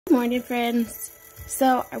Morning, friends.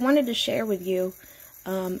 So I wanted to share with you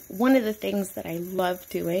one of the things that I love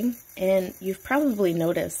doing, and you've probably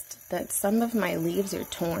noticed that some of my leaves are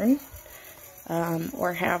torn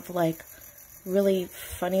or have like really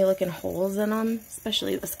funny looking holes in them,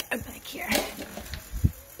 especially this guy back here.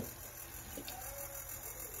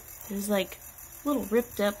 There's like little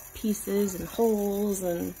ripped up pieces and holes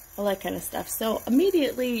and all that kind of stuff. So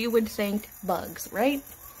immediately you would think bugs, right?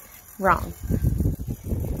 Wrong.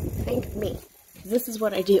 Think me. This is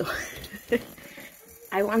what I do.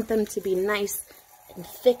 I want them to be nice and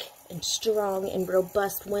thick and strong and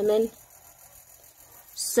robust women.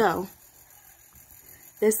 So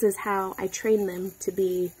this is how I train them to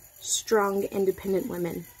be strong, independent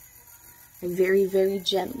women. I very, very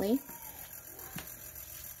gently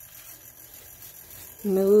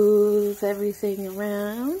move everything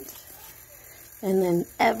around, and then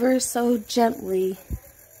ever so gently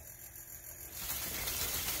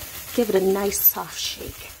give it a nice soft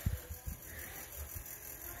shake.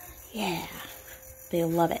 Yeah, they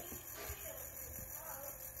love it.